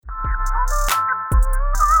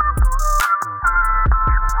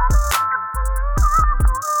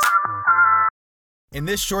In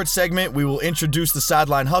this short segment, we will introduce the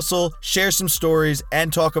Sideline Hustle, share some stories,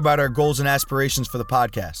 and talk about our goals and aspirations for the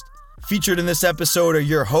podcast. Featured in this episode are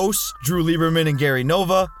your hosts, Drew Lieberman and Gary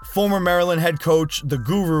Nova, former Maryland head coach, the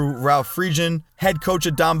Guru, Ralph Friedgen, head coach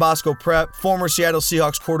at Don Bosco Prep, former Seattle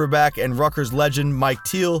Seahawks quarterback and Rutgers legend Mike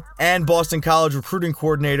Teal, and Boston College recruiting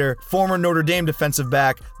coordinator, former Notre Dame defensive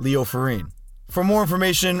back Leo Ferrine. For more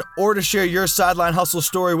information or to share your Sideline Hustle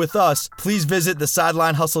story with us, please visit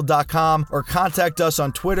thesidelineHustle.com or contact us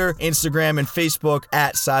on Twitter, Instagram, and Facebook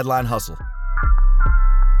at Sideline Hustle.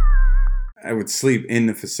 I would sleep in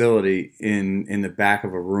the facility in the back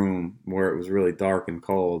of a room where it was really dark and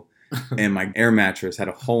cold, and my air mattress had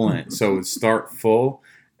a hole in it, so it would start full,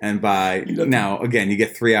 and now, again, you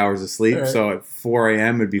get 3 hours of sleep, right. So at 4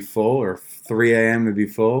 a.m. it'd be full, or 3 a.m. it'd be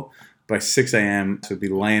full. By 6 a.m. it would be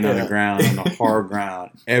laying on the ground, on the hard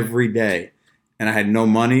ground, every day, and I had no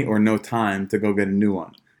money or no time to go get a new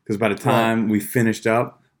one, because by the time we finished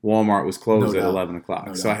up, Walmart was closed at 11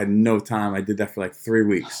 o'clock, so I had no time. I did that for like 3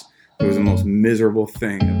 weeks. It was the most miserable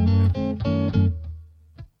thing.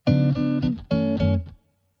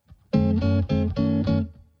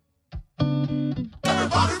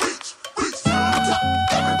 Everybody reach to the top.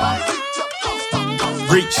 Everybody reach up, don't stop, don't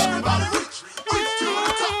stop. Reach. Everybody reach to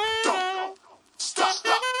the top, don't stop.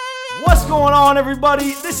 What's going on,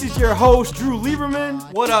 everybody? This is your host, Drew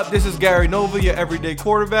Lieberman. What up? This is Gary Nova, your everyday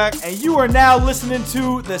quarterback. And you are now listening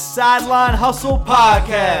to the Sideline Hustle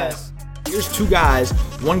Podcast. Here's two guys,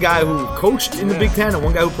 one guy who coached in the Big Ten and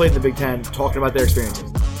one guy who played in the Big Ten, talking about their experiences.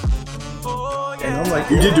 And I'm like,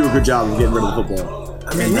 you did do a good job of getting rid of the football.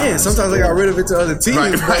 I mean, yeah, sometimes I got rid of it to other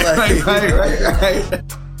teams.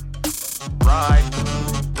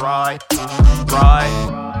 Right.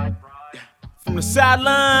 From the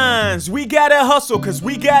sidelines, we gotta hustle cause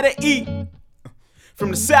we gotta eat.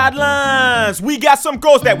 From the sidelines, we got some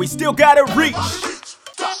goals that we still gotta reach.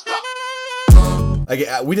 Like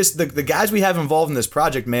the guys we have involved in this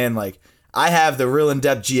project, man, like I have the real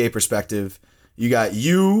in-depth GA perspective. You got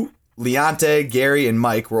you, Leonte, Gary, and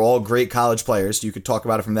Mike. We're all great college players. So you could talk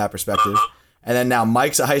about it from that perspective. And then now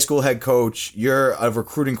Mike's a high school head coach. You're a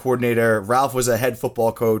recruiting coordinator. Ralph was a head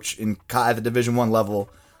football coach at the Division I level.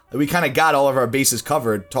 We kind of got all of our bases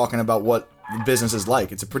covered talking about what the business is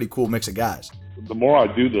like. It's a pretty cool mix of guys. The more I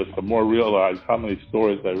do this, the more I realize how many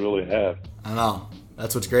stories I really have. I know.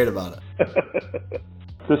 That's what's great about it.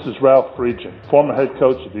 This is Ralph Friedgen, former head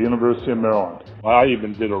coach at the University of Maryland. I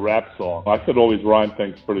even did a rap song. I could always rhyme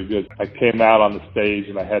things pretty good. I came out on the stage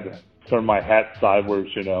and I had to turn my hat sideways,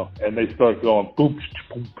 and they started going boom,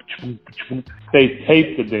 boom, boom, boom. They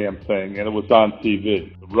taped the damn thing and it was on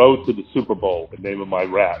TV. The Road to the Super Bowl, the name of my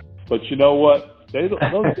rap. But you know what? Those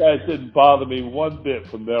guys didn't bother me one bit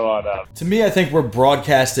from there on out. To me, I think we're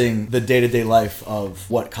broadcasting the day-to-day life of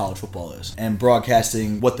what college football is and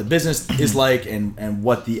broadcasting what the business is like and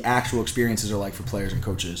what the actual experiences are like for players and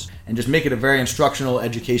coaches, and just make it a very instructional,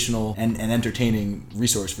 educational, and entertaining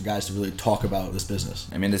resource for guys to really talk about this business.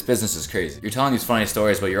 I mean, this business is crazy. You're telling these funny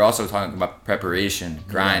stories, but you're also talking about preparation,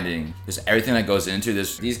 grinding, just everything that goes into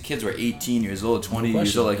this. These kids were 18 years old, 20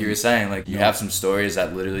 years old, like you were saying. Like, you have some stories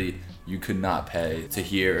that literally you could not pay to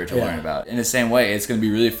hear or to learn about. In the same way, it's going to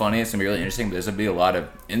be really funny, it's going to be really interesting, but there's going to be a lot of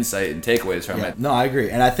insight and takeaways from it. No, I agree.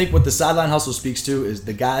 And I think what the Sideline Hustle speaks to is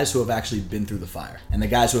the guys who have actually been through the fire. And the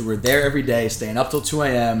guys who were there every day, staying up till 2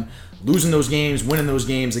 a.m., losing those games, winning those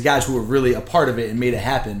games, the guys who were really a part of it and made it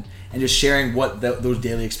happen, and just sharing what those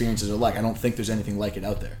daily experiences are like. I don't think there's anything like it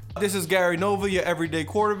out there. This is Gary Nova, your everyday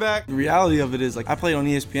quarterback. The reality of it is, like, I played on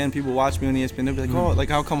ESPN. People watch me on ESPN. They'll be like, oh,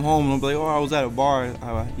 like, I'll come home and I'll be like, oh, I was at a bar.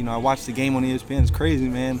 I watched the game on ESPN. It's crazy,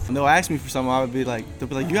 man. And they'll ask me for something. They'll be like,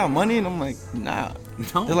 you got money? And I'm like, nah.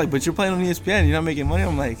 No. They're like, but you're playing on ESPN. You're not making money.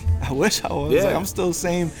 I'm like, I wish I was. Yeah. Like, I'm still the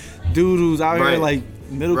same dude who's out here, like,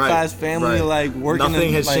 middle class family, like, working.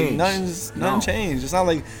 Nothing has changed. Nothing changed. It's not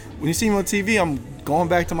like when you see me on TV, I'm going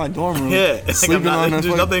back to my dorm room, sleeping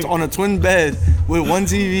on a twin bed with one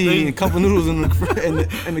TV and a couple noodles in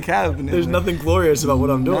the cabinet. There's nothing glorious about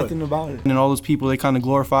what I'm doing. Nothing about it. And all those people, they kind of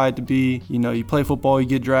glorify it to be, you play football, you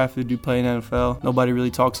get drafted, you play in NFL. Nobody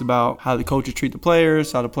really talks about how the coaches treat the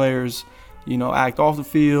players, how the players, act off the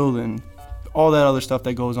field, and all that other stuff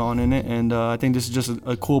that goes on in it. And I think this is just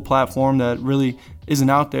a cool platform that really isn't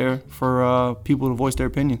out there for people to voice their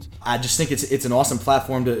opinions. I just think it's an awesome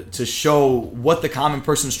platform to show what the common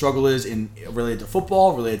person's struggle is related to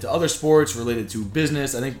football, related to other sports, related to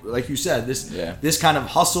business. I think, like you said, this kind of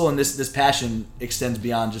hustle and this passion extends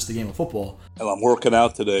beyond just the game of football. And I'm working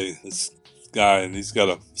out today, this guy, and he's got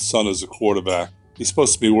a son as a quarterback. He's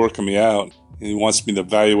supposed to be working me out. and he wants me to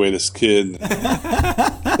evaluate his kid. I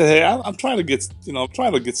said, hey, I'm trying to get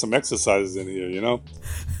some exercises in here, you know.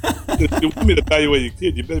 If you want me to evaluate your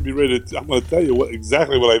kid, you better be ready I'm going to tell you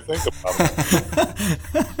exactly what I think about him.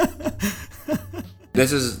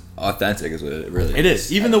 This is authentic, is what it really is. It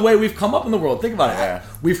is. Even the way we've come up in the world. Think about it. Yeah.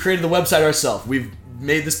 We've created the website ourselves. We've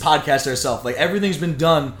made this podcast ourselves. Like, everything's been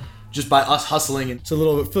done just by us hustling. And it's a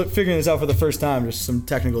little figuring this out for the first time. Just some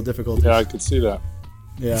technical difficulties. Yeah, I could see that.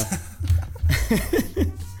 Yeah.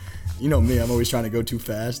 You know me, I'm always trying to go too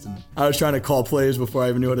fast. And I was trying to call plays before I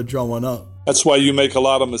even knew how to draw one up. That's why you make a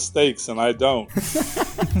lot of mistakes and I don't.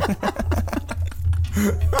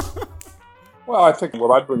 Well, I think what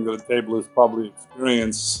I bring to the table is probably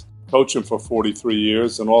experience coaching for 43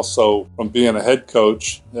 years and also from being a head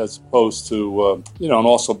coach as opposed to, and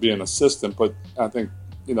also being an assistant. But I think,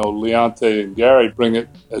 Leonte and Gary bring it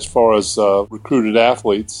as far as recruited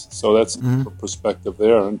athletes. So that's a perspective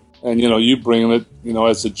there. And you bring it,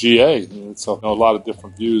 as a GA. It's a lot of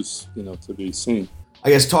different views, to be seen. I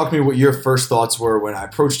guess talk to me what your first thoughts were when I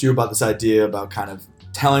approached you about this idea about kind of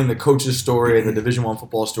telling the coach's story and the Division I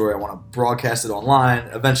football story. I want to broadcast it online,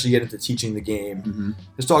 eventually get into teaching the game.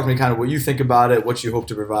 Just talk to me kind of what you think about it, what you hope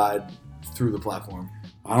to provide through the platform.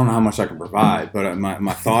 I don't know how much I can provide, but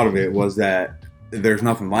my thought of it was that there's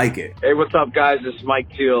nothing like it. Hey, what's up, guys? This is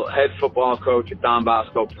Mike Teal, head football coach at Don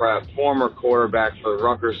Bosco Prep, former quarterback for the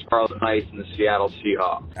Rutgers Scarlet Knights and the Seattle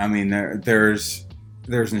Seahawks. I mean,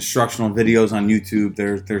 there's instructional videos on YouTube.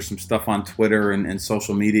 There's some stuff on Twitter and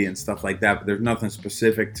social media and stuff like that, but there's nothing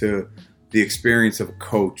specific to the experience of a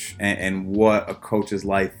coach and what a coach's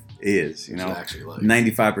life is.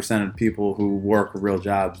 95% of people who work real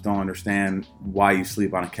jobs don't understand why you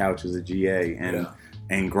sleep on a couch as a GA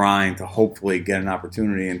and grind to hopefully get an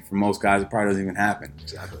opportunity. And for most guys, it probably doesn't even happen.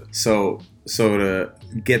 Exactly. So to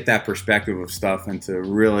get that perspective of stuff and to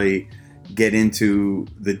really get into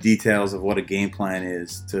the details of what a game plan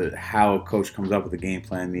is, to how a coach comes up with a game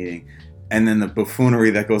plan meeting, and then the buffoonery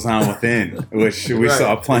that goes on within, which we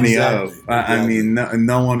saw plenty of. I mean,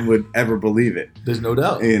 no one would ever believe it. There's no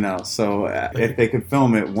doubt. So if they could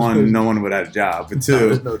film it, one, no one would have a job, but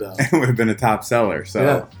two, no doubt. it would have been a top seller.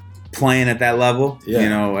 So playing at that level,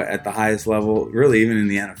 at the highest level, really even in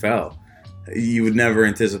the NFL, you would never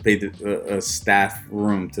anticipate a staff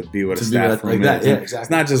room to be what a staff room is. Yeah, exactly. It's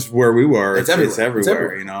not just where we were; it's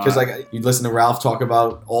everywhere. Because you listen to Ralph talk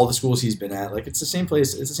about all the schools he's been at. Like, it's the same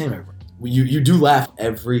place. It's the same everywhere. You do laugh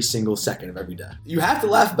every single second of every day. You have to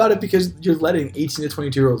laugh about it because you're letting 18 to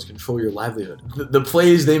 22-year-olds control your livelihood. The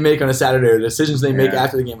plays they make on a Saturday, or the decisions they make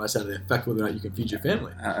after the game on Saturday affect whether or not you can feed your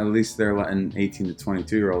family. At least they're letting 18 to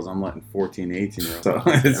 22-year-olds. I'm letting 14 to 18-year-olds. So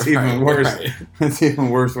it's even worse. Right. It's even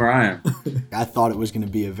worse where I am. I thought it was going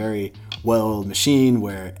to be a very well-oiled machine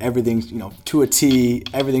where everything's, to a T,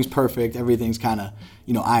 everything's perfect, everything's kind of,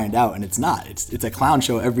 ironed out, and it's not. It's a clown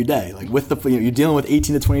show every day. Like, with you're dealing with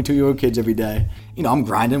 18 to 22-year-old kids every day. I'm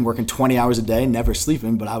grinding, working 20 hours a day, never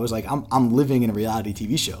sleeping, but I was like, I'm living in a reality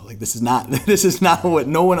TV show. Like, this is not what,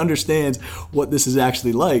 no one understands what this is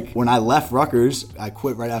actually like. When I left Rutgers, I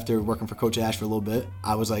quit right after working for Coach Ash for a little bit.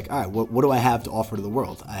 I was like, all right, what do I have to offer to the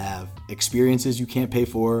world? I have experiences you can't pay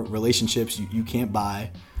for, relationships you can't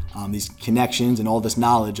buy, these connections and all this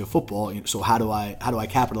knowledge of football. So how do I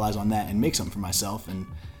capitalize on that and make something for myself? And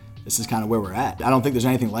this is kind of where we're at. I don't think there's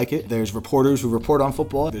anything like it. There's reporters who report on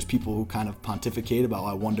football. There's people who kind of pontificate about,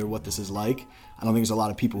 I wonder what this is like. I don't think there's a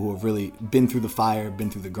lot of people who have really been through the fire,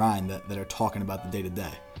 been through the grind that are talking about the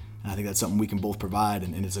day-to-day. And I think that's something we can both provide,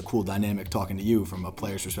 and it's a cool dynamic talking to you from a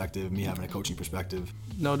player's perspective, me having a coaching perspective.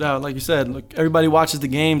 No doubt. Like you said, look, everybody watches the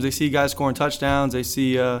games. They see guys scoring touchdowns. They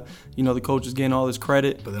see, the coaches getting all this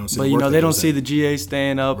credit. But they don't see they don't see the GA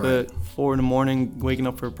staying up at 4 a.m, waking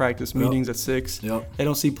up for practice meetings at 6. Yep. They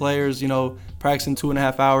don't see players, practicing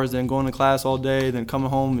 2.5 hours, then going to class all day, then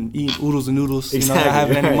coming home and eating oodles and noodles, exactly. Not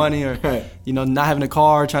having any money or, not having a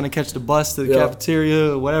car, trying to catch the bus to the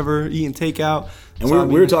cafeteria or whatever, eating takeout. And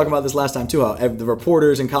we were talking about this last time too, how the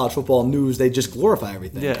reporters in college football news, they just glorify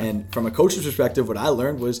everything. Yeah. And from a coach's perspective, what I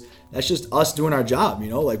learned was that's just us doing our job.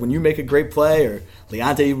 Like, when you make a great play, or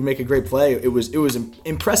Leonte would make a great play, it was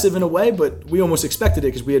impressive in a way, but we almost expected it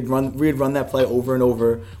because we had run that play over and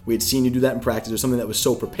over. We had seen you do that in practice. It was something that was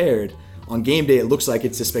so prepared. On game day, it looks like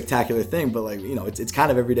it's a spectacular thing, but it's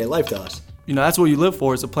kind of everyday life to us. That's what you live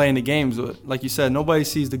for, is to play in the games. Like you said, nobody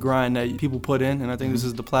sees the grind that people put in, and I think this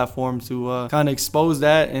is the platform to kind of expose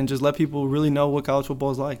that and just let people really know what college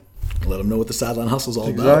football is like. Let them know what the sideline hustle is all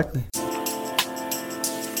about. Exactly.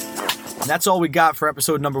 And that's all we got for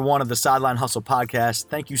episode number 1 of the Sideline Hustle podcast.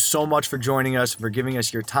 Thank you so much for joining us, for giving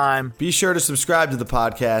us your time. Be sure to subscribe to the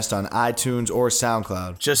podcast on iTunes or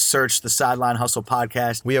SoundCloud. Just search the Sideline Hustle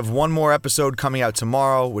podcast. We have one more episode coming out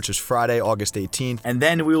tomorrow, which is Friday, August 18th. And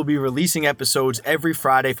then we will be releasing episodes every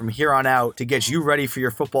Friday from here on out to get you ready for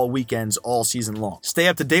your football weekends all season long. Stay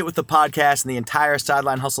up to date with the podcast and the entire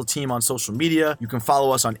Sideline Hustle team on social media. You can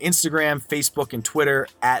follow us on Instagram, Facebook, and Twitter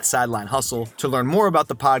at Sideline Hustle. To learn more about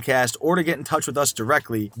the podcast or to get in touch with us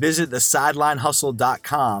directly, visit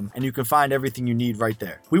thesidelinehustle.com and you can find everything you need right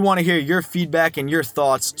there. We want to hear your feedback and your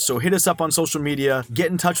thoughts, so hit us up on social media,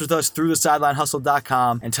 get in touch with us through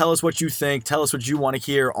thesidelinehustle.com, and tell us what you think, tell us what you want to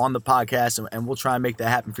hear on the podcast, and we'll try and make that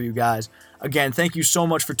happen for you guys. Again, thank you so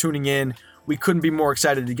much for tuning in. We couldn't be more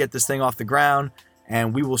excited to get this thing off the ground,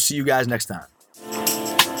 and we will see you guys next time.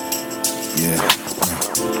 Yeah.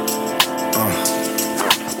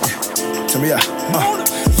 Turn me up.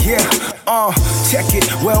 Check it,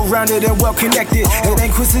 well-rounded and well-connected. It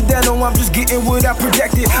ain't coincidental, I'm just getting what I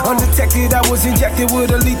projected. Undetected, I was injected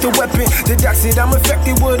with a lethal weapon. The doc said I'm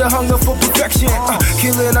infected with a hunger for perfection.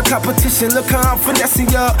 Killing a competition, look how I'm finessing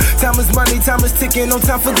y'all. Time is money, time is ticking, no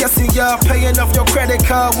time for guessing y'all. Paying off your credit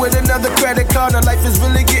card with another credit card. Now life is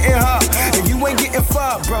really getting hard, and you ain't getting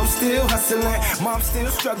far, bro. Still hustling, mom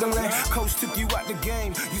still struggling. Coach took you out the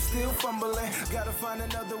game, you still fumbling. Gotta find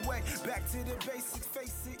another way, back to the basics,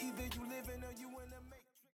 face it, either you